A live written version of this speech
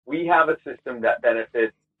We have a system that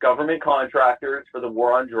benefits government contractors for the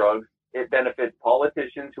war on drugs. It benefits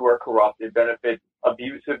politicians who are corrupt. It benefits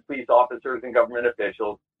abusive police officers and government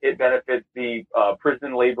officials. It benefits the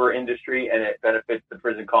prison labor industry, and it benefits the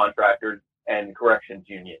prison contractors and corrections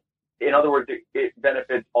unions. In other words, it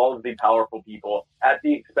benefits all of the powerful people at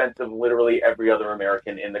the expense of literally every other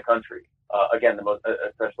American in the country. Again,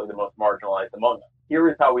 especially the most marginalized among us. Here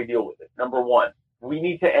is how we deal with it. Number one, we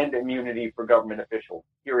need to end immunity for government officials,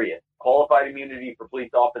 period. Qualified immunity for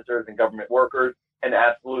police officers and government workers, and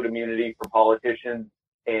absolute immunity for politicians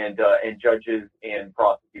and judges and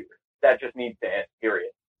prosecutors. That just needs to end,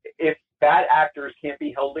 period. If bad actors can't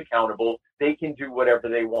be held accountable, they can do whatever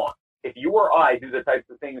they want. If you or I do the types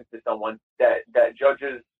of things to someone that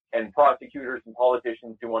judges and prosecutors and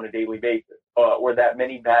politicians do on a daily basis, or that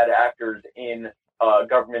many bad actors in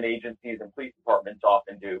government agencies and police departments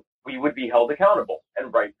often do, we would be held accountable,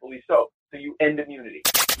 and rightfully so. So you end immunity.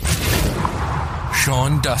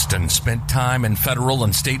 Sean Dustin spent time in federal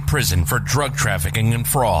and state prison for drug trafficking and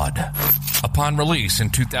fraud. Upon release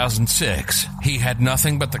in 2006, he had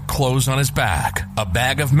nothing but the clothes on his back, a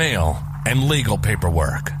bag of mail, and legal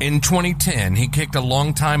paperwork. In 2010, he kicked a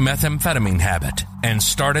long-time methamphetamine habit and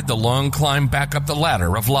started the long climb back up the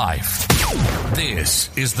ladder of life.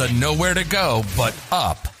 This is the Nowhere to Go But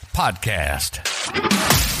Up podcast.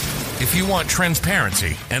 If you want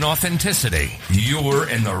transparency and authenticity, you're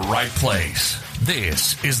in the right place.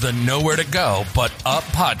 This is the Nowhere to Go But Up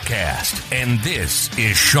podcast, and this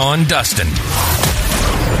is Sean Dustin.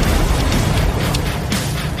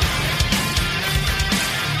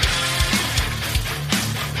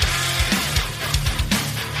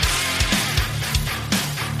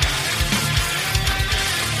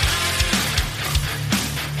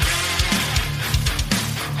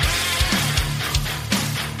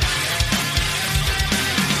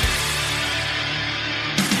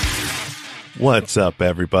 What's up,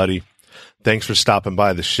 everybody? Thanks for stopping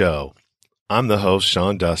by the show. I'm the host,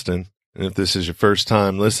 Sean Dustin, and if this is your first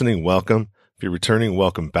time listening, welcome. If you're returning,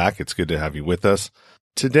 welcome back. It's good to have you with us.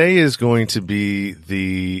 Today is going to be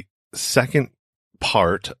the second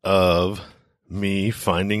part of me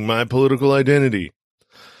finding my political identity,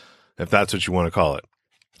 if that's what you want to call it.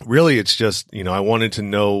 Really, it's just, I wanted to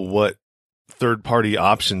know what third-party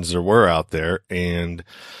options there were out there, and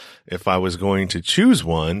if I was going to choose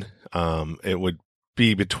one, it would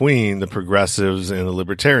be between the progressives and the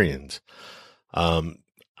libertarians. The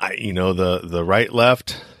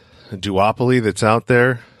right-left duopoly that's out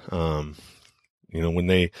there, when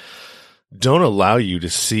they don't allow you to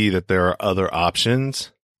see that there are other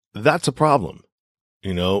options, that's a problem.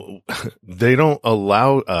 They don't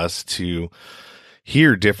allow us to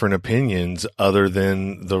hear different opinions other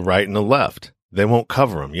than the right and the left. They won't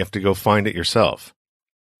cover them. You have to go find it yourself.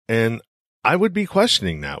 And I would be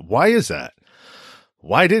questioning that. Why is that?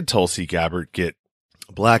 Why did Tulsi Gabbard get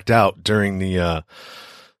blacked out during the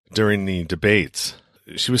debates?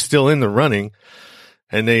 She was still in the running,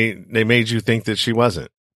 and they made you think that she wasn't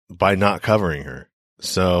by not covering her.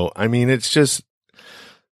 So, it's just,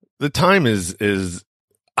 the time is,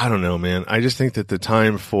 I don't know, man. I just think that the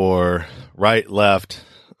time for right, left,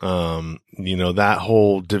 that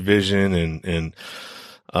whole division and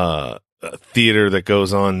theater that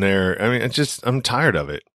goes on there. I'm tired of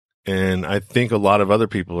it. And I think a lot of other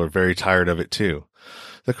people are very tired of it too.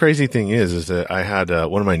 The crazy thing is that I had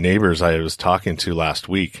one of my neighbors I was talking to last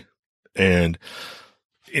week, and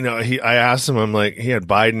I asked him, I'm like, he had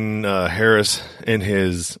Biden, Harris in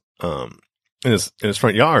his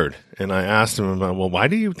front yard, and I asked him about, well, why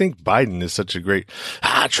do you think Biden is such a great?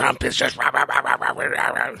 Trump is just. I'm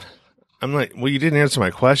like, well, you didn't answer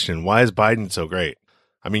my question. Why is Biden so great?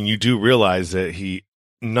 You do realize that he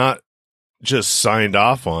not just signed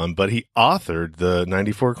off on, but he authored the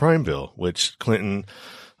 94 crime bill, which Clinton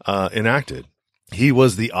enacted. He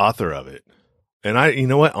was the author of it. And you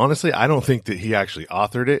know what? Honestly, I don't think that he actually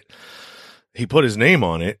authored it. He put his name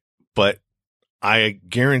on it, but I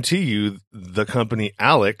guarantee you the company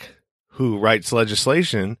ALEC, who writes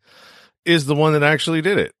legislation, is the one that actually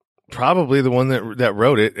did it. Probably the one that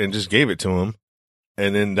wrote it and just gave it to him.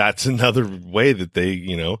 And then that's another way that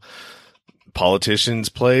they, politicians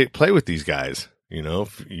play with these guys.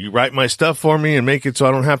 If you write my stuff for me and make it so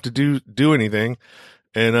I don't have to do anything,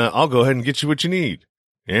 and I'll go ahead and get you what you need,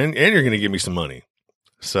 and you're going to give me some money.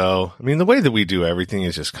 So, the way that we do everything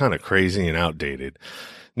is just kind of crazy and outdated.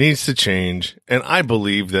 Needs to change, and I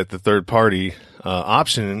believe that the third party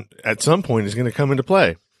option at some point is going to come into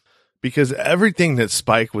play, because everything that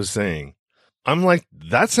Spike was saying, I'm like,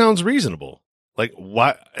 that sounds reasonable. Like,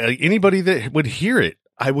 why? Anybody that would hear it,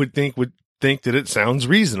 I would think that it sounds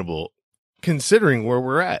reasonable. considering where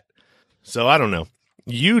we're at. So I don't know.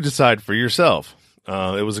 You decide for yourself.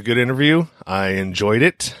 It was a good interview. I enjoyed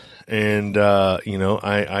it. And,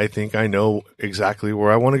 I think I know exactly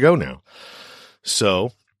where I want to go now.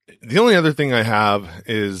 So the only other thing I have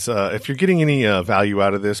is if you're getting any value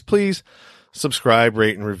out of this, please subscribe,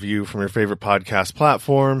 rate, and review from your favorite podcast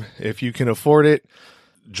platform. If you can afford it,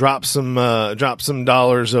 drop some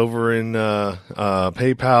dollars over in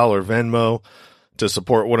PayPal or Venmo to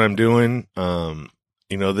support what I'm doing.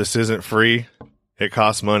 This isn't free. It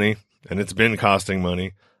costs money, and it's been costing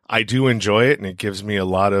money. I do enjoy it, and it gives me a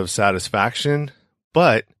lot of satisfaction.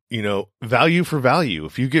 But, value for value.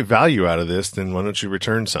 If you get value out of this, then why don't you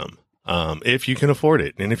return some? If you can afford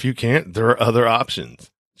it. And if you can't, there are other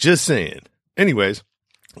options. Just saying. Anyways,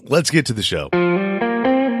 let's get to the show.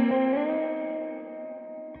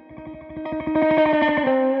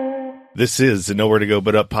 This is the Nowhere to Go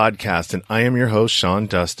But Up podcast, and I am your host, Sean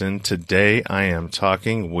Dustin. Today, I am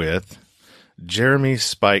talking with Jeremy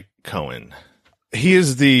Spike Cohen. He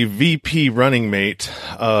is the VP running mate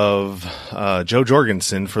of Joe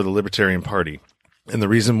Jorgensen for the Libertarian Party. And the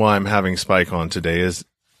reason why I'm having Spike on today is,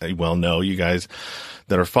 well, no, you guys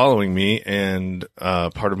that are following me and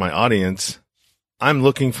part of my audience, I'm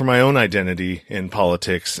looking for my own identity in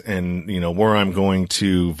politics and, where I'm going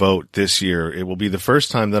to vote this year. It will be the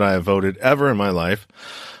first time that I have voted ever in my life.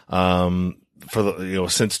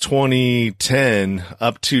 Since 2010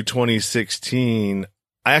 up to 2016,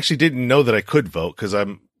 I actually didn't know that I could vote because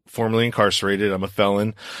I'm formerly incarcerated. I'm a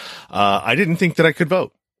felon. I didn't think that I could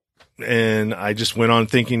vote. And I just went on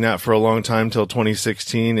thinking that for a long time till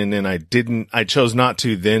 2016. And then I chose not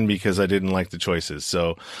to then because I didn't like the choices.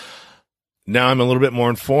 So now I'm a little bit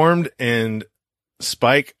more informed. And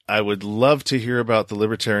Spike, I would love to hear about the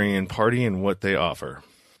Libertarian Party and what they offer.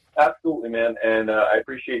 Absolutely, man. And I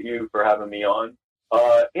appreciate you for having me on.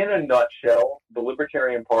 In a nutshell, the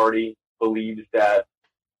Libertarian Party believes that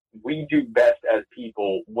we do best as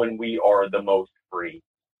people when we are the most free.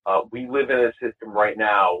 We live in a system right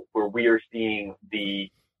now where we are seeing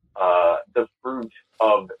the fruit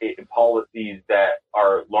of policies that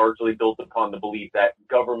are largely built upon the belief that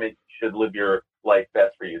government should live your life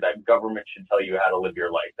best for you, that government should tell you how to live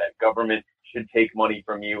your life, that government should take money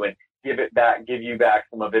from you and give you back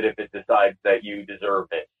some of it if it decides that you deserve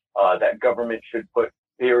it, that government should put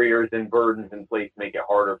barriers and burdens in place to make it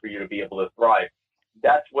harder for you to be able to thrive.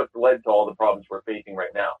 That's what's led to all the problems we're facing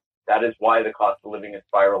right now. That is why the cost of living is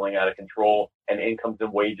spiraling out of control and incomes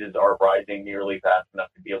and wages are rising nearly fast enough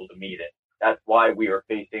to be able to meet it. That's why we are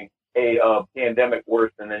facing a pandemic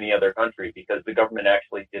worse than any other country, because the government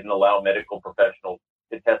actually didn't allow medical professionals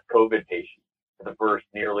to test COVID patients for the first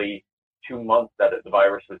nearly 2 months that the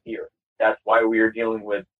virus was here. That's why we are dealing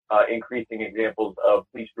with increasing examples of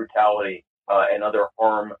police brutality and other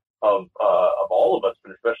harm of all of us,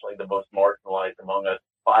 but especially the most marginalized among us,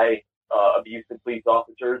 by abusive police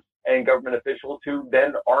officers and government officials who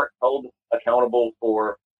then aren't held accountable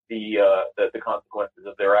for the consequences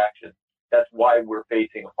of their actions. That's why we're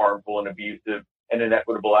facing harmful and abusive and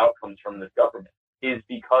inequitable outcomes from this government, is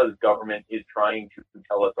because government is trying to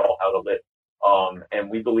tell us all how to live. And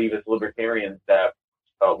we believe as libertarians that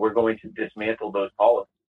we're going to dismantle those policies.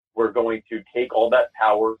 We're going to take all that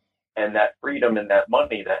power and that freedom and that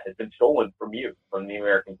money that has been stolen from you, from the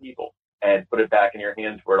American people, and put it back in your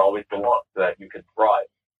hands where it always belongs so that you can thrive.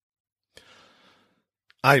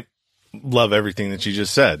 I love everything that you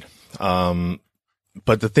just said.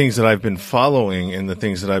 But the things that I've been following and the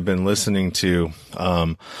things that I've been listening to,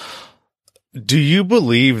 do you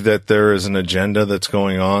believe that there is an agenda that's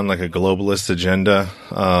going on, like a globalist agenda,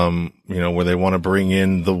 where they want to bring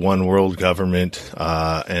in the one world government,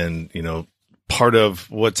 and, part of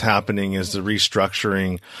what's happening is the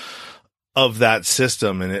restructuring of that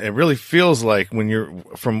system. And it really feels like when you're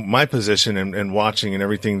from my position and watching and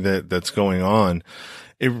everything that's going on,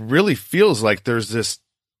 it really feels like there's this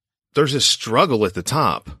struggle at the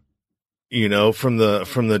top, from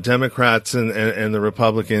the Democrats and the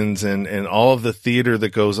Republicans and all of the theater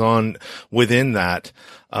that goes on within that.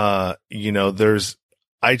 I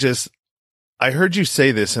heard you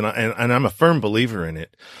say this and I'm a firm believer in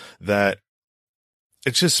it, that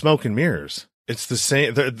it's just smoke and mirrors. It's the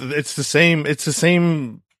same.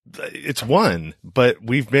 It's one, but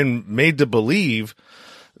we've been made to believe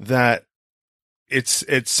that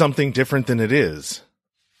it's something different than it is.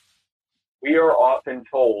 We are often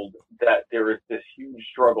told that there is this huge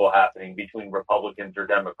struggle happening between Republicans or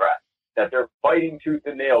Democrats, that they're fighting tooth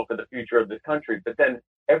and nail for the future of this country. But then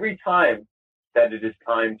every time that it is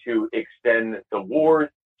time to extend the wars,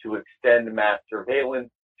 to extend mass surveillance,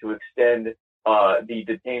 to extend the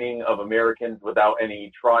detaining of Americans without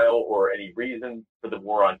any trial or any reason for the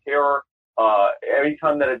war on terror.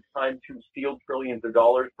 Anytime that it's time to steal trillions of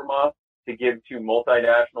dollars from us to give to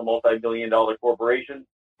multinational, multi-billion-dollar corporations,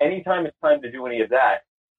 anytime it's time to do any of that,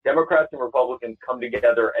 Democrats and Republicans come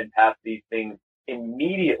together and pass these things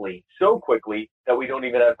immediately, so quickly that we don't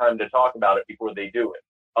even have time to talk about it before they do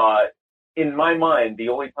it. In my mind, the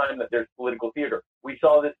only time that there's political theater, we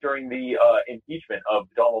saw this during the impeachment of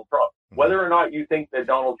Donald Trump. Whether or not you think that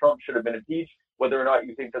Donald Trump should have been impeached, whether or not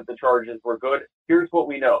you think that the charges were good, here's what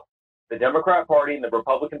we know. The Democrat Party and the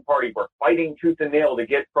Republican Party were fighting tooth and nail to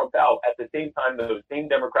get Trump out. At the same time, those same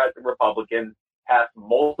Democrats and Republicans passed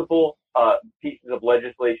multiple pieces of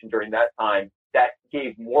legislation during that time that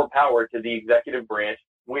gave more power to the executive branch,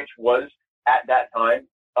 which was at that time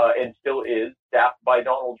and still is staffed by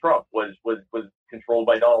Donald Trump, was controlled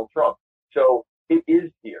by Donald Trump. So it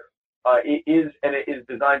is here. It is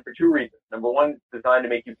designed for two reasons. Number one, it's designed to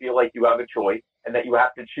make you feel like you have a choice and that you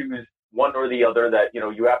have to choose one or the other, that,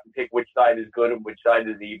 you have to pick which side is good and which side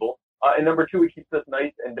is evil. And number two, it keeps us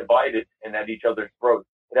nice and divided and at each other's throats.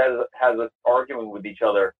 It has us arguing with each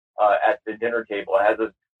other at the dinner table. It has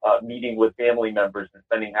us meeting with family members and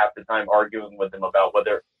spending half the time arguing with them about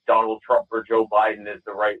whether Donald Trump or Joe Biden is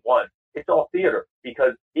the right one. It's all theater,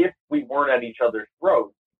 because if we weren't at each other's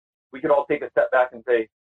throats, we could all take a step back and say,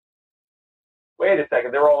 wait a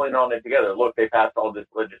second, they're all in on it together. Look, they passed all this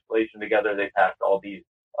legislation together. They passed all these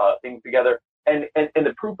things together. And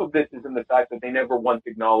the proof of this is in the fact that they never once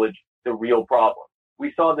acknowledged the real problem.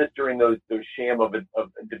 We saw this during those sham of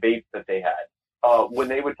debates that they had. When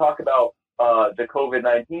they would talk about the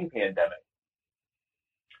COVID-19 pandemic,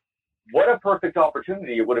 what a perfect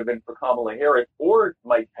opportunity it would have been for Kamala Harris or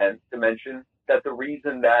Mike Pence to mention that the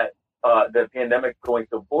reason that the pandemic going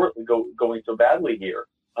so badly here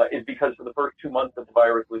is because for the first 2 months that the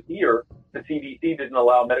virus was here, the CDC didn't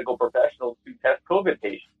allow medical professionals to test COVID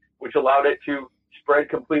patients, which allowed it to spread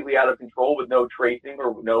completely out of control with no tracing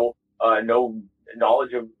or no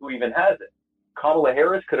knowledge of who even has it. Kamala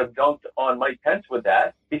Harris could have dunked on Mike Pence with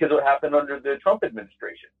that because of what happened under the Trump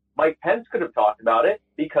administration. Mike Pence could have talked about it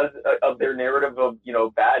because of their narrative of,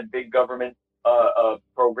 bad big government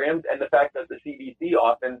programs, and the fact that the CDC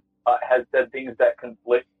often has said things that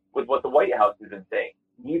conflict with what the White House has been saying.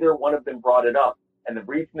 Neither one of them brought it up. And the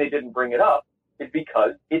reason they didn't bring it up is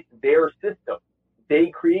because it's their system.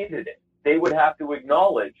 They created it. They would have to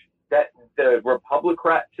acknowledge that the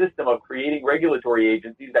Republican system of creating regulatory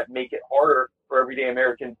agencies that make it harder for everyday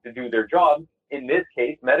Americans to do their jobs, in this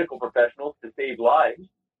case, medical professionals to save lives,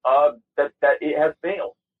 that it has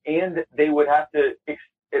failed. And they would have to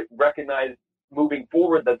recognize moving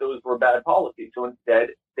forward that those were bad policies. So instead,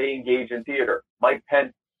 they engage in theater. Mike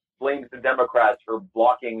Pence blames the Democrats for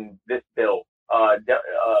blocking this bill.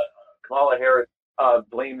 Kamala Harris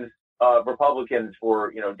blames Republicans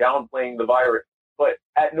for, downplaying the virus. But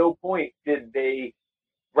at no point did they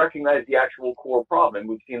recognize the actual core problem. And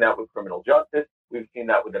we've seen that with criminal justice. We've seen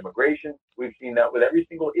that with immigration. We've seen that with every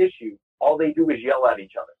single issue. All they do is yell at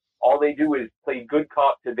each other. All they do is play good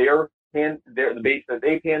cop to the base that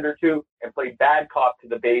they pander to, and play bad cop to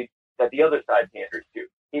the base that the other side panders to.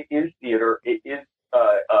 It is theater. It is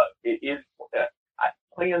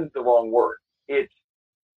plan's the wrong word. It's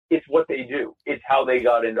what they do. It's how they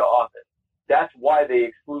got into office. That's why they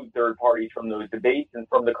exclude third parties from those debates and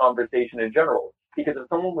from the conversation in general. Because if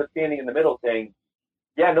someone was standing in the middle saying,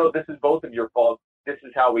 yeah, no, this is both of your faults, this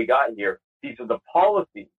is how we got here, these are the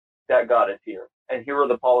policies that got us here, and here are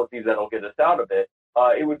the policies that'll get us out of it,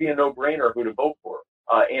 it would be a no-brainer who to vote for.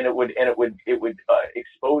 And it would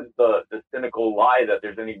expose the cynical lie that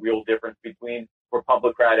there's any real difference between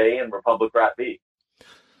Republican A and Republican B.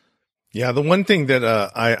 Yeah, the one thing that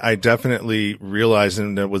I definitely realized,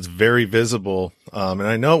 and that was very visible, and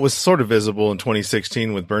I know it was sort of visible in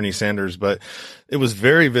 2016 with Bernie Sanders, but it was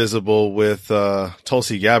very visible with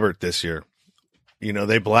Tulsi Gabbard this year.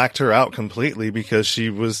 They blacked her out completely because she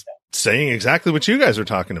was saying exactly what you guys are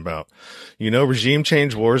talking about. Regime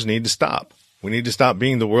change wars need to stop. We need to stop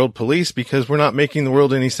being the world police because we're not making the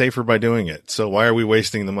world any safer by doing it. So why are we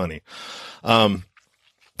wasting the money?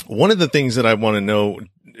 One of the things that I want to know,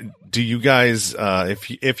 do you guys,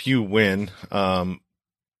 if you win,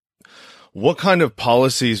 what kind of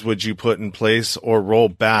policies would you put in place or roll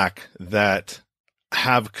back that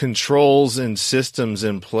have controls and systems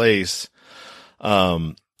in place,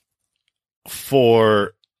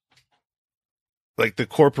 for like the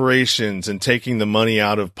corporations and taking the money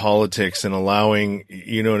out of politics and allowing,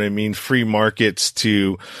 free markets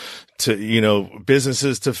to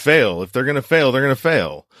businesses to fail. If they're going to fail, they're going to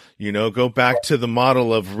fail. Go back to the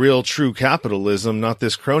model of real true capitalism, not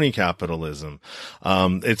this crony capitalism.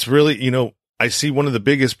 It's really, I see one of the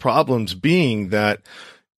biggest problems being that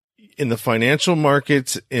in the financial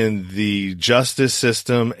markets, in the justice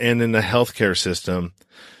system, and in the healthcare system,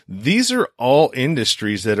 these are all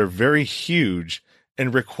industries that are very huge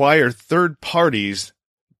and require third parties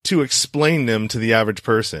to explain them to the average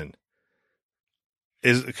person.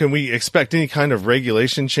 Can we expect any kind of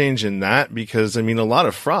regulation change in that? Because a lot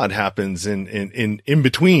of fraud happens in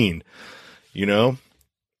between, Well,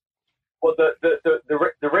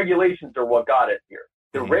 the regulations are what got us here.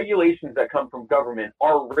 The regulations that come from government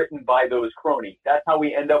are written by those cronies. That's how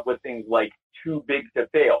we end up with things like too big to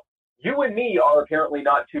fail. You and me are apparently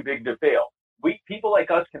not too big to fail. People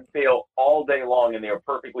like us can fail all day long, and they are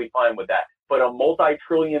perfectly fine with that. But a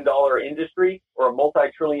multi-trillion-dollar industry or a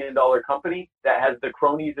multi-trillion-dollar company that has the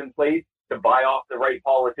cronies in place to buy off the right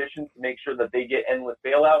politicians to make sure that they get endless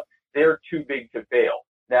bailouts, they're too big to fail.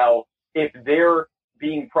 Now, if their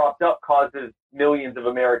being propped up causes millions of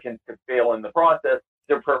Americans to fail in the process,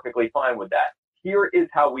 they're perfectly fine with that. Here is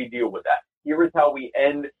how we deal with that. Here is how we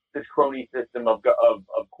end this crony system of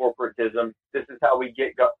corporatism. This is how we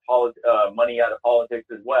get money out of politics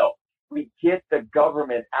as well. We get the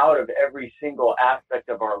government out of every single aspect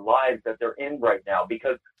of our lives that they're in right now,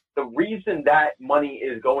 because the reason that money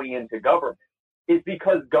is going into government is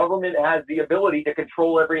because government has the ability to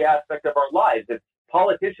control every aspect of our lives. If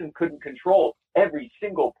politicians couldn't control every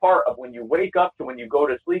single part of when you wake up to when you go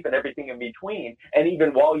to sleep and everything in between, and even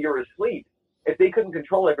while you're asleep, if they couldn't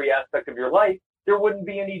control every aspect of your life, there wouldn't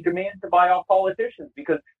be any demand to buy off politicians,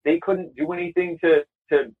 because they couldn't do anything to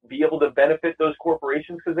be able to benefit those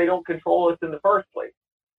corporations because they don't control us in the first place.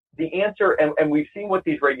 The answer, and we've seen what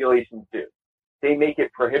these regulations do, they make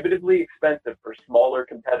it prohibitively expensive for smaller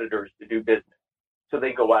competitors to do business. So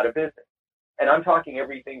they go out of business. And I'm talking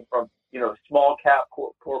everything from, small cap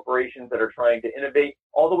corporations that are trying to innovate,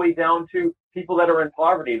 all the way down to people that are in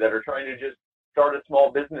poverty that are trying to just start a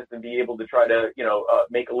small business and be able to try to,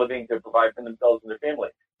 make a living to provide for themselves and their family.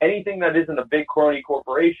 Anything that isn't a big crony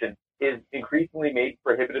corporation is increasingly made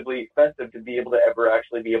prohibitively expensive to be able to ever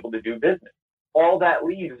actually be able to do business. All that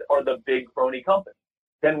leaves are the big crony companies.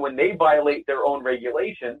 Then when they violate their own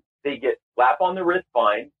regulations, they get slap on the wrist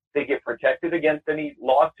fine. They get protected against any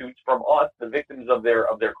lawsuits from us, the victims of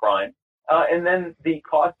their crime. And then the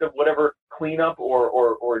cost of whatever cleanup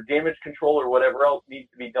or damage control or whatever else needs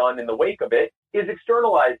to be done in the wake of it is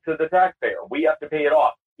externalized to the taxpayer. We have to pay it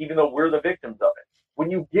off, even though we're the victims of it. When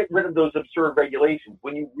you get rid of those absurd regulations,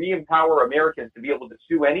 when you re-empower Americans to be able to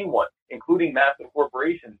sue anyone, including massive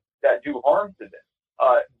corporations that do harm to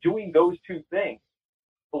them, doing those two things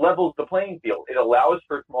levels the playing field. It allows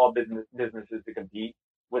for small businesses to compete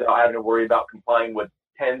without having to worry about complying with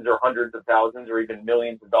tens or hundreds of thousands or even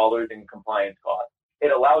millions of dollars in compliance costs.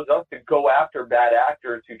 It allows us to go after bad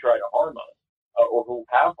actors who try to harm us or who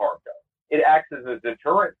have harmed us. It acts as a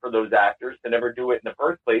deterrent for those actors to never do it in the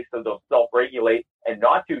first place, so they'll self-regulate and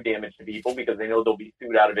not do damage to people because they know they'll be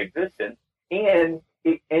sued out of existence. And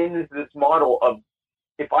it ends this model of,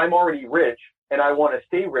 if I'm already rich and I want to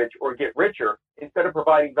stay rich or get richer, instead of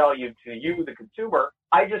providing value to you, the consumer,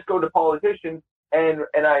 I just go to politicians and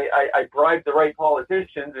I bribe the right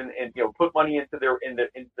politicians and put money into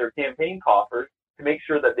their campaign coffers to make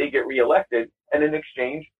sure that they get reelected. And in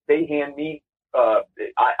exchange, they hand me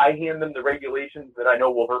I hand them the regulations that I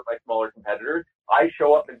know will hurt my smaller competitors. I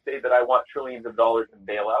show up and say that I want trillions of dollars in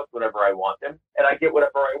bailouts whenever I want them, and I get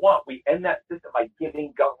whatever I want. We end that system by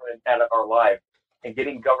getting government out of our lives and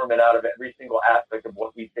getting government out of every single aspect of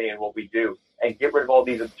what we say and what we do, and get rid of all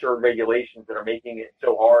these absurd regulations that are making it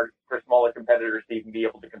so hard for smaller competitors to even be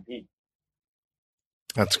able to compete.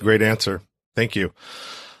 That's a great answer. Thank you.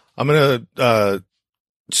 I'm going to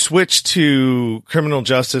switch to criminal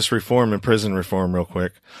justice reform and prison reform real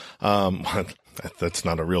quick. That's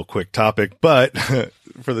not a real quick topic, but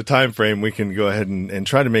for the time frame, we can go ahead and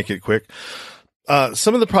try to make it quick.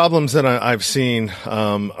 Some of the problems that I've seen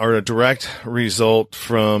are a direct result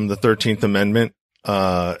from the 13th Amendment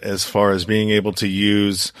as far as being able to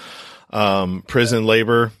use prison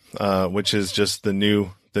labor, which is just the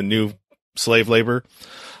new slave labor.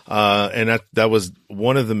 And that was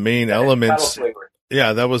one of the main elements.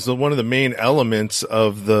 Yeah, that was one of the main elements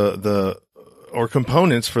of or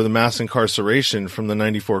components for the mass incarceration from the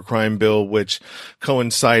 94 crime bill, which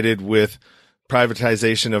coincided with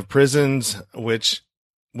privatization of prisons, which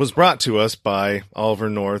was brought to us by Oliver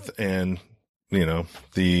North and,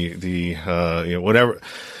 whatever.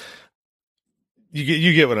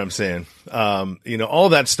 you get what I'm saying. All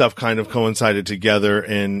that stuff kind of coincided together,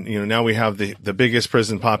 and now we have the biggest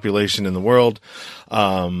prison population in the world.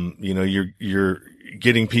 You're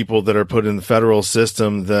getting people that are put in the federal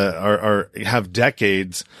system that have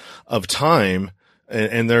decades of time,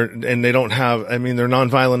 and they don't have. I mean, they're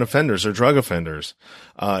nonviolent offenders or drug offenders.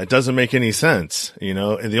 It doesn't make any sense, and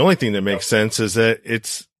the only thing that makes sense is that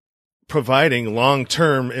it's providing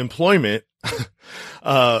long-term employment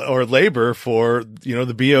or labor for the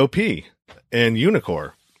BOP and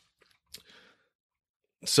Unicor.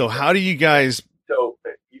 So how do you guys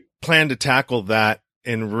plan to tackle that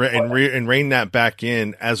and rein that back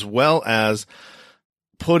in, as well as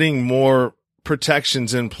putting more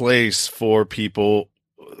protections in place for people,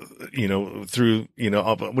 through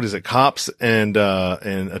what is it, cops and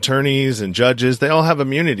attorneys and judges? They all have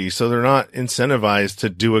immunity, so they're not incentivized to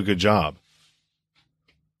do a good job.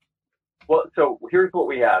 Well, so here's what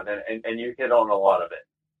we have, and you hit on a lot of it.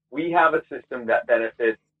 We have a system that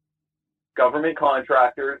benefits government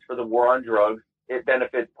contractors for the war on drugs. It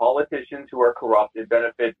benefits politicians who are corrupt. It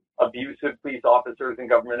benefits abusive police officers and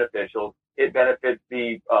government officials. It benefits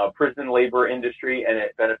the prison labor industry, and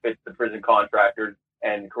it benefits the prison contractors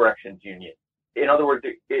and corrections unions. In other words,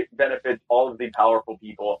 it benefits all of the powerful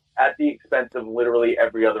people at the expense of literally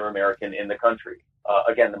every other American in the country.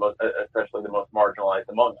 Again, especially the most marginalized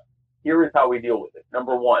among us. Here is how we deal with it.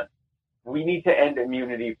 Number one, we need to end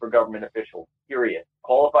immunity for government officials, period.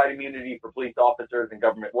 Qualified immunity for police officers and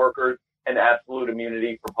government workers, and absolute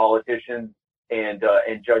immunity for politicians and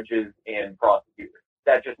judges and prosecutors.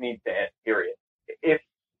 That just needs to end, period. If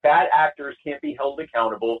bad actors can't be held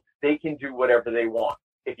accountable, they can do whatever they want.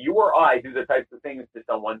 If you or I do the types of things to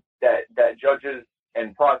someone that judges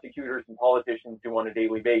and prosecutors and politicians do on a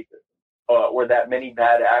daily basis, or that many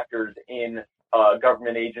bad actors in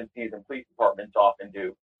government agencies and police departments often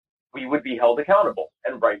do, we would be held accountable,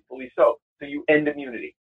 and rightfully so. So you end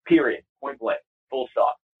immunity, period, point blank, full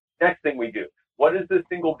stop. Next thing we do, what is the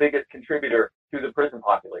single biggest contributor to the prison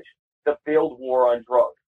population? The failed war on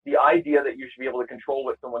drugs. The idea that you should be able to control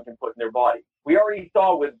what someone can put in their body. We already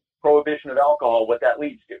saw with prohibition of alcohol what that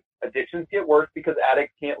leads to. Addictions get worse because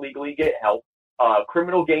addicts can't legally get help.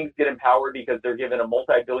 Criminal gangs get empowered because they're given a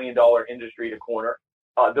multi-billion-dollar industry to corner.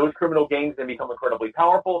 Those criminal gangs then become incredibly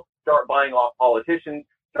powerful, start buying off politicians,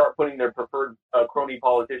 start putting their preferred crony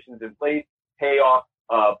politicians in place, pay off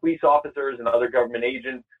police officers and other government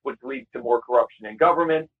agents, which leads to more corruption in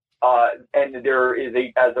government. And there is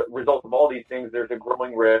as a result of all these things, there's a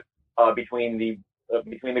growing rift between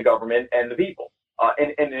the government and the people.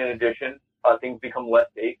 And in addition, things become less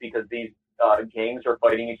safe because these gangs are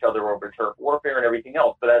fighting each other over turf warfare and everything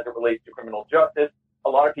else. But as it relates to criminal justice, a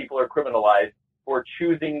lot of people are criminalized for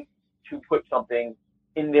choosing to put something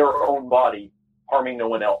in their own body, harming no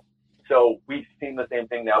one else. So we've seen the same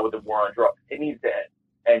thing now with the war on drugs. It needs to end.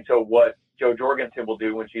 And so what Jo Jorgensen will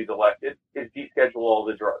do when she's elected is deschedule all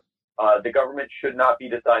the drugs. The government should not be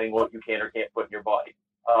deciding what you can or can't put in your body.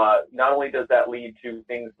 Not only does that lead to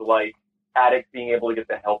things like addicts being able to get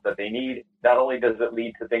the help that they need, not only does it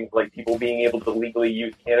lead to things like people being able to legally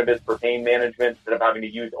use cannabis for pain management instead of having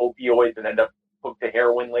to use opioids and end up hooked to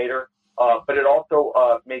heroin later, but it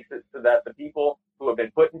also makes it so that the people who have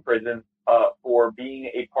been put in prison for being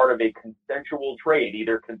a part of a consensual trade,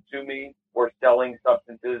 either consuming or selling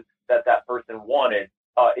substances that person wanted,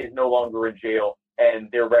 is no longer in jail, and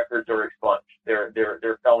their records are expunged.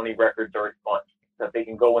 Their felony records are expunged, so that they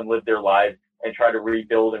can go and live their lives and try to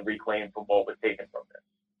rebuild and reclaim from what was taken from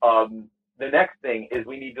them. The next thing is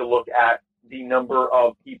we need to look at the number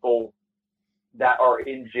of people that are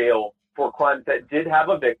in jail for crimes that did have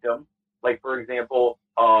a victim, like for example,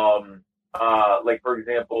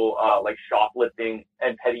 like shoplifting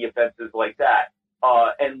and petty offenses like that,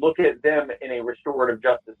 and look at them in a restorative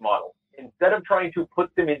justice model. Instead of trying to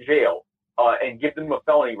put them in jail and give them a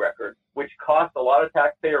felony record, which costs a lot of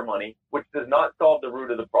taxpayer money, which does not solve the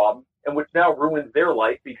root of the problem, and which now ruins their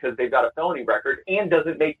life because they've got a felony record and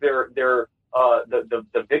doesn't make the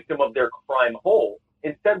victim of their crime whole.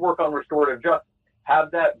 Instead, work on restorative justice. Have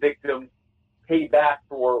that victim pay back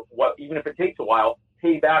for what, even if it takes a while,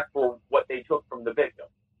 pay back for what they took from the victim.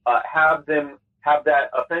 Have that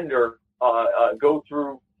offender go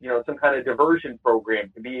through, some kind of diversion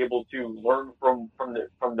program to be able to learn from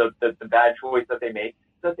the bad choice that they make,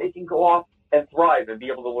 so that they can go off and thrive and be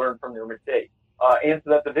able to learn from their mistakes, and so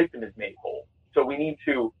that the victim is made whole. So we need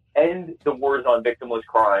to end the wars on victimless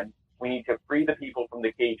crime. We need to free the people from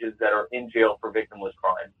the cages that are in jail for victimless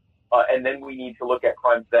crimes. And then we need to look at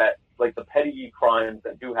crimes that, like the petty crimes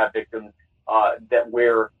that do have victims, that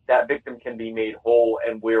where that victim can be made whole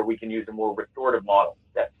and where we can use a more restorative model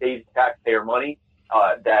that saves taxpayer money,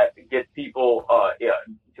 that gets people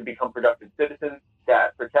to become productive citizens,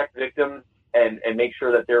 that protect victims and make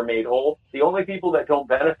sure that they're made whole. The only people that don't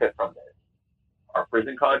benefit from this are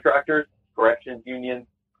prison contractors, corrections unions,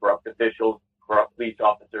 corrupt officials, corrupt police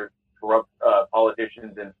officers, corrupt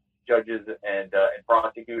politicians and judges and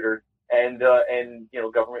prosecutors, and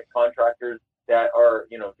government contractors that are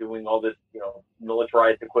doing all this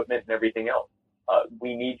militarized equipment and everything else.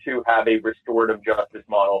 We need to have a restorative justice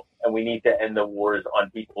model, and we need to end the wars on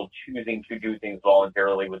people choosing to do things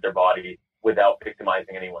voluntarily with their bodies without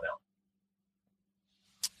victimizing anyone else.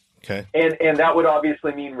 Okay. And that would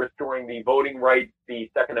obviously mean restoring the voting rights,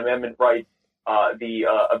 the Second Amendment rights, the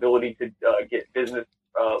ability to get business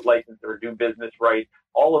license or do business rights,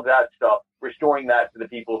 all of that stuff, restoring that to the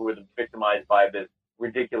people who are victimized by this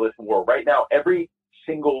ridiculous war. Right now, every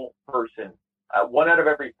single person, 1 out of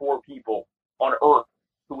every 4 people on Earth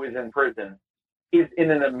who is in prison is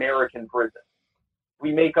in an American prison.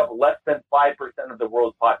 We make up less than 5% of the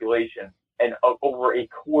world's population and over a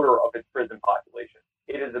quarter of its prison population.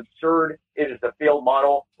 It is absurd. It is a failed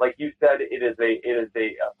model. Like you said, it is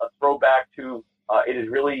a throwback to, it is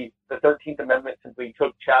really the 13th Amendment simply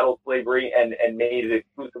took chattel slavery and made it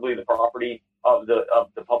exclusively the property of the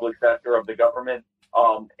public sector, of the government.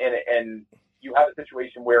 And you have a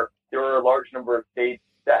situation where there are a large number of states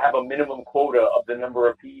that have a minimum quota of the number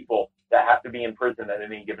of people that have to be in prison at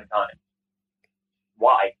any given time.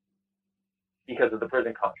 Why? Because of the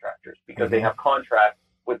prison contractors, because they have contracts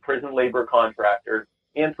with prison labor contractors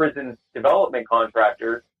and prison development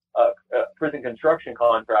contractors, prison construction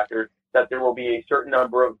contractors, that there will be a certain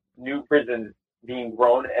number of new prisons being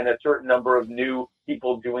grown and a certain number of new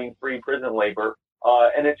people doing free prison labor.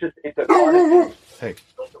 And it's a carnage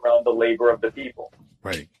built around the labor of the people.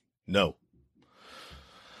 Right. No.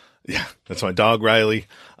 Yeah, that's my dog, Riley.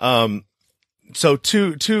 So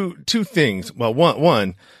two things. Well,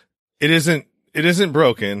 one, it isn't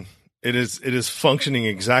broken. It is functioning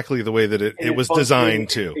exactly the way that it was designed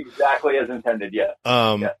to. Exactly as intended, yes.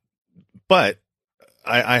 Yes. But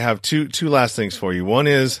I have two last things for you. One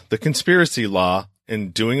is the conspiracy law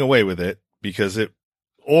and doing away with it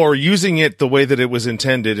or using it the way that it was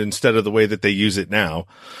intended instead of the way that they use it now.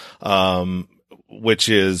 Which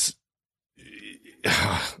is,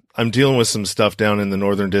 I'm dealing with some stuff down in the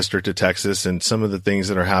Northern District of Texas and some of the things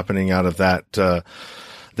that are happening out of that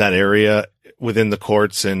area within the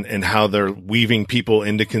courts and how they're weaving people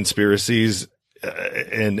into conspiracies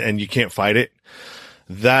and you can't fight it.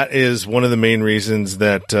 That is one of the main reasons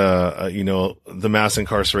that, the mass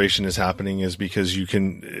incarceration is happening is because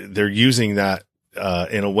they're using that,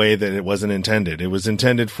 in a way that it wasn't intended. It was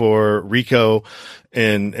intended for RICO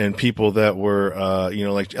and people that were,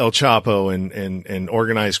 like El Chapo and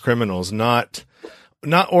organized criminals, not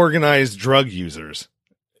organized drug users.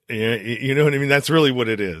 You know what I mean? That's really what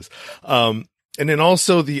it is. And then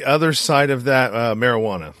also the other side of that,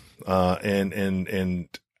 marijuana, and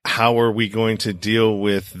how are we going to deal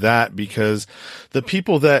with that? Because the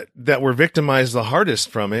people that were victimized the hardest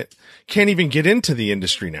from it can't even get into the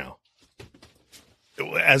industry now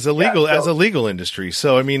as a legal industry.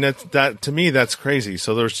 So, I mean, that to me, that's crazy.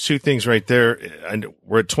 So there's two things right there, and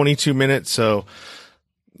we're at 22 minutes. So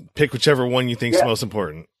pick whichever one you think is most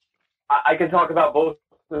important. I can talk about both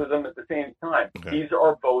of them at the same time. Okay. These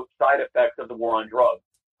are both side effects of the war on drugs.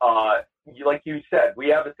 Like you said, we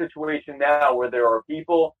have a situation now where there are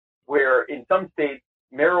people where in some states,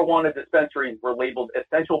 marijuana dispensaries were labeled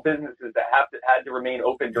essential businesses that had to remain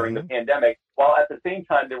open during the pandemic, while at the same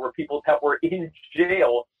time there were people that were in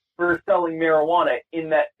jail for selling marijuana in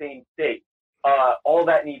that same state. All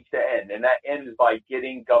that needs to end, and that ends by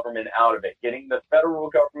getting government out of it, getting the federal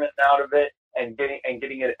government out of it, and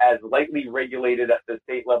getting it as lightly regulated at the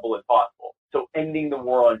state level as possible. So ending the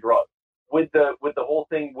war on drugs. With the whole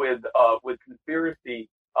thing with conspiracy,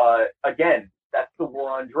 again, that's the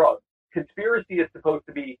war on drugs. Conspiracy is supposed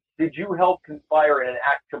to be, did you help conspire in an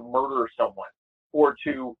act to murder someone or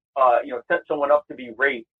to, set someone up to be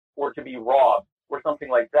raped or to be robbed or something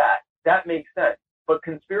like that? That makes sense. But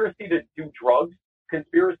conspiracy to do drugs,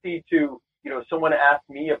 conspiracy to, someone asked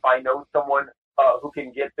me if I know someone who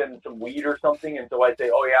can get them some weed or something. And so I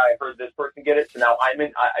say, oh yeah, I heard this person get it. So now I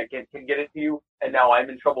can get it to you. And now I'm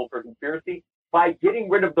in trouble for conspiracy. By getting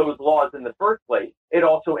rid of those laws in the first place, it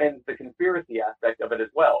also ends the conspiracy aspect of it as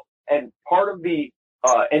well. And part of the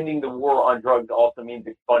ending the war on drugs also means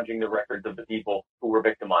expunging the records of the people who were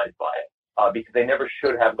victimized by it, because they never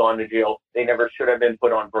should have gone to jail. They never should have been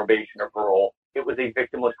put on probation or parole. It was a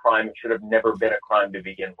victimless crime. It should have never been a crime to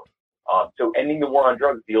begin with. So ending the war on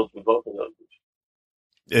drugs deals with both of those.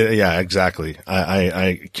 Yeah, exactly.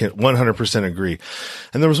 I can 100% agree.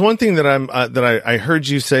 And there was one thing that I heard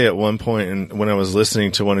you say at one point, and when I was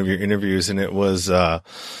listening to one of your interviews, and it was, oh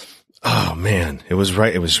man, it was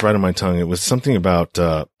right on my tongue. It was something about,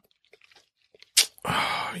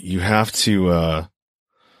 you have to,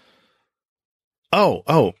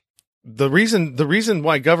 the reason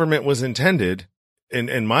why government was intended,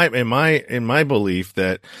 in my belief,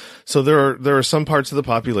 that so there are some parts of the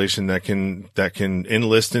population that can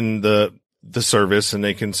enlist in the service and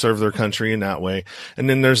they can serve their country in that way, and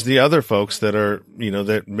then there's the other folks that are,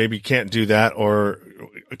 that maybe can't do that or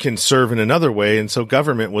can serve in another way, and so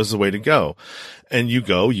government was the way to go. And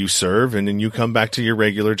you serve, and then you come back to your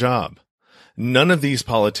regular job. None of these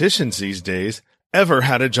politicians these days ever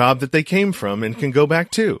had a job that they came from and can go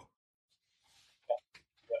back to.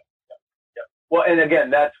 Well, and again,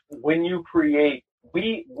 that's when you create,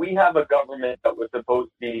 we have a government that was supposed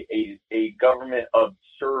to be a government of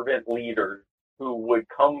servant leaders who would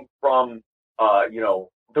come from,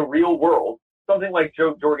 the real world. Something like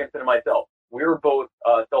Joe Jorgensen and myself. We're both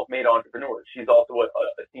self-made entrepreneurs. She's also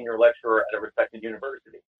a senior lecturer at a respected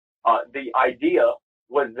university. The idea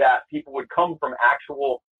was that people would come from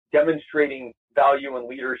actual demonstrating value and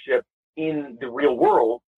leadership in the real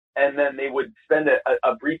world, and then they would spend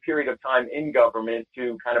a brief period of time in government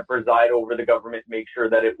to kind of preside over the government, make sure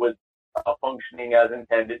that it was functioning as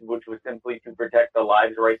intended, which was simply to protect the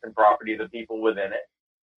lives, rights, and property of the people within it.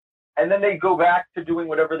 And then they'd go back to doing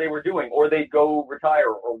whatever they were doing, or they'd go retire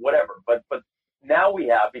or whatever. But now we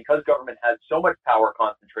have, because government has so much power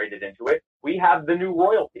concentrated into it, we have the new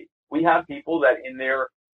royalty. We have people that in their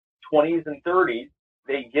 20s and 30s,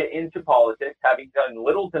 they get into politics, having done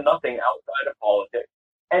little to nothing outside of politics,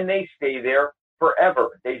 and they stay there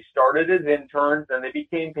forever. They started as interns, then they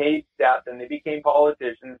became paid staff, then they became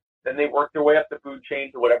politicians, then they work their way up the food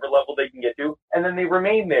chain to whatever level they can get to, and then they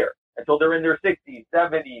remain there until they're in their 60s,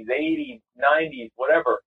 70s, 80s, 90s,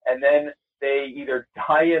 whatever. And then they either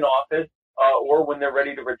die in office or when they're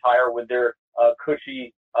ready to retire with their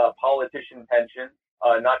cushy politician pension,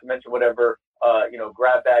 not to mention whatever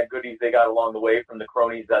grab bag goodies they got along the way from the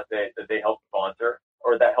cronies that they helped sponsor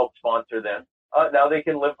or that helped sponsor them. Now they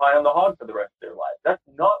can live high on the hog for the rest of their lives. That's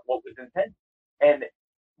not what was intended. And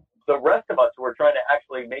the rest of us who are trying to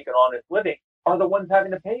actually make an honest living are the ones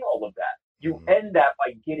having to pay all of that. You end that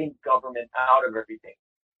by getting government out of everything,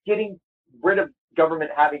 getting rid of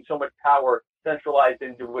government having so much power centralized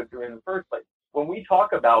into it in the first place. When we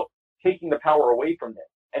talk about taking the power away from them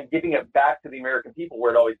and giving it back to the American people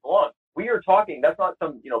where it always belongs, we are talking, that's not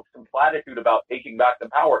some platitude about taking back the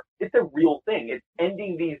power. It's a real thing. It's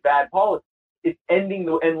ending these bad policies. It's ending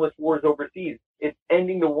the endless wars overseas. It's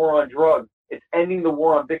ending the war on drugs. It's ending the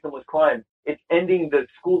war on victimless crime. It's ending the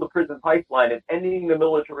school-to-prison pipeline. It's ending the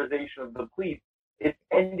militarization of the police. It's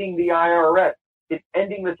ending the IRS. It's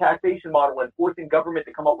ending the taxation model and forcing government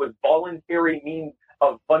to come up with voluntary means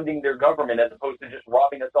of funding their government as opposed to just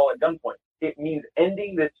robbing us all at gunpoint. It means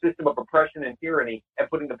ending this system of oppression and tyranny and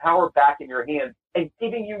putting the power back in your hands and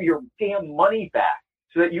giving you your damn money back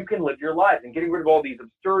so that you can live your lives, and getting rid of all these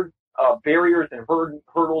absurd barriers and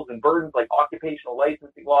hurdles and burdens like occupational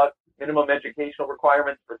licensing laws, minimum educational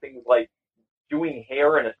requirements for things like doing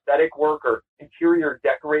hair and aesthetic work or interior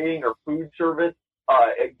decorating or food service,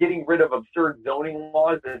 getting rid of absurd zoning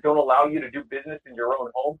laws that don't allow you to do business in your own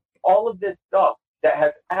home. All of this stuff that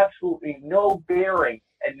has absolutely no bearing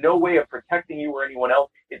and no way of protecting you or anyone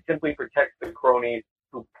else. It simply protects the cronies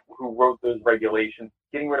who wrote those regulations,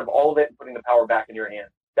 getting rid of all of it and putting the power back in your hands.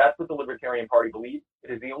 That's what the Libertarian Party believes.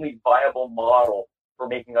 It is the only viable model for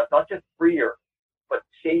making us not just freer, but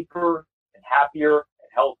safer and happier and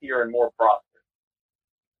healthier and more prosperous.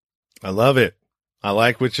 I love it. I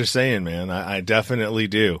like what you're saying, man. I definitely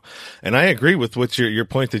do. And I agree with what your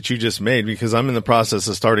point that you just made, because I'm in the process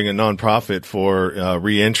of starting a nonprofit for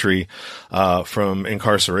reentry from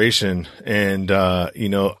incarceration. And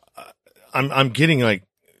I'm getting like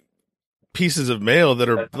pieces of mail that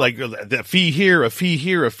are like the fee here, a fee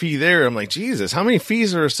here, a fee there. I'm like, Jesus, how many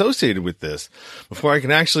fees are associated with this before I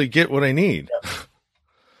can actually get what I need? Yep.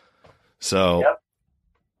 So yep.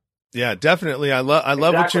 Yeah, definitely. I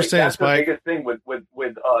love what you're saying, That's Spike. The biggest thing with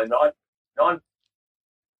non.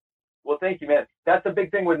 Well, thank you, man. That's the big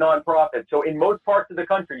thing with nonprofits. So in most parts of the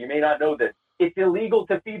country, you may not know this, it's illegal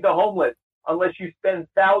to feed the homeless unless you spend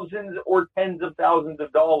thousands or tens of thousands of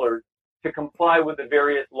dollars to comply with the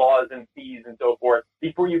various laws and fees and so forth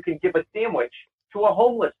before you can give a sandwich to a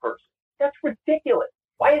homeless person. That's ridiculous.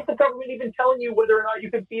 Why is the government even telling you whether or not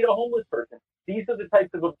you can feed a homeless person? These are the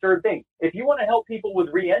types of absurd things. If you want to help people with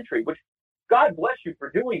reentry, which God bless you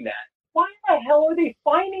for doing that, Why the hell are they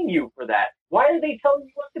fining you for that? Why are they telling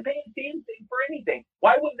you what to pay a damn thing for anything?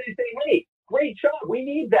 Why wouldn't they say, hey, great job, we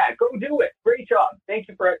need that, go do it, great job, thank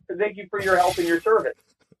you for your help and your service.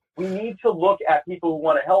 We need to look at people who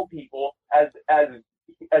want to help people as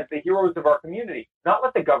the heroes of our community, not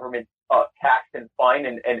let the government tax and fine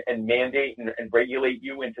and mandate and regulate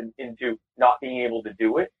you into not being able to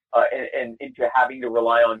do it and into having to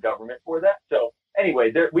rely on government for that. So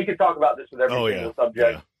anyway, we could talk about this with every single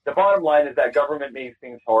subject. Yeah. The bottom line is that government makes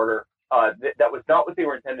things harder. That was not what they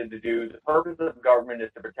were intended to do. The purpose of government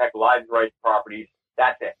is to protect lives, rights, properties.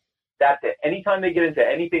 That's it. Anytime they get into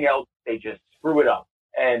anything else, they just screw it up.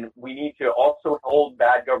 And we need to also hold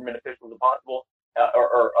bad government officials accountable,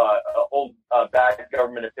 or hold bad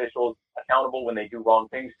government officials accountable when they do wrong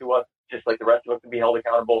things to us, just like the rest of us can be held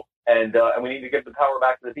accountable. And we need to give the power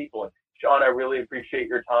back to the people. And Sean, I really appreciate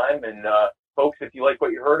your time. And folks, if you like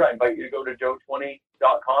what you heard, I invite you to go to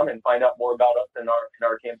joe20.com and find out more about us and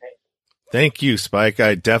our campaign. Thank you, Spike.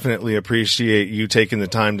 I definitely appreciate you taking the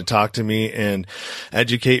time to talk to me and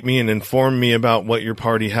educate me and inform me about what your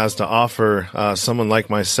party has to offer someone like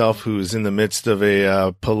myself who's in the midst of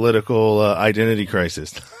a political identity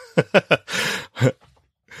crisis. Absolutely,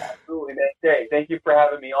 man. Hey, thank you for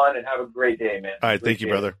having me on, and have a great day, man. All right, thank you,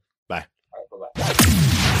 brother. Bye. All right, bye-bye.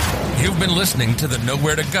 You've been listening to the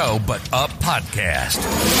Nowhere to Go But Up podcast.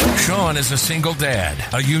 Sean is a single dad,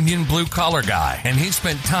 a union blue-collar guy, and he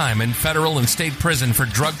spent time in federal and state prison for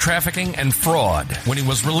drug trafficking and fraud. When he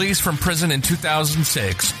was released from prison in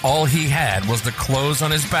 2006, all he had was the clothes on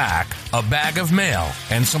his back, a bag of mail,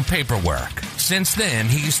 and some paperwork. Since then,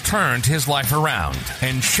 he's turned his life around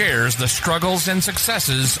and shares the struggles and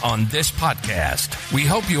successes on this podcast. We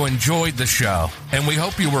hope you enjoyed the show, and we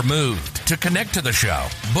hope you were moved. To connect to the show,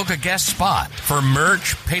 book a guest spot. For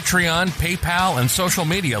merch, Patreon, PayPal, and social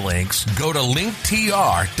media links, go to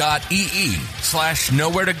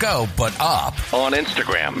linktr.ee/nowhere to go but up. On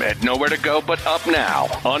Instagram at Nowhere to Go But Up Now.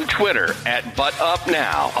 On Twitter at But Up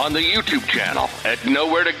Now. On the YouTube channel at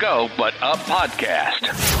Nowhere to Go But Up Podcast.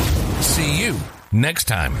 See you next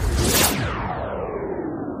time.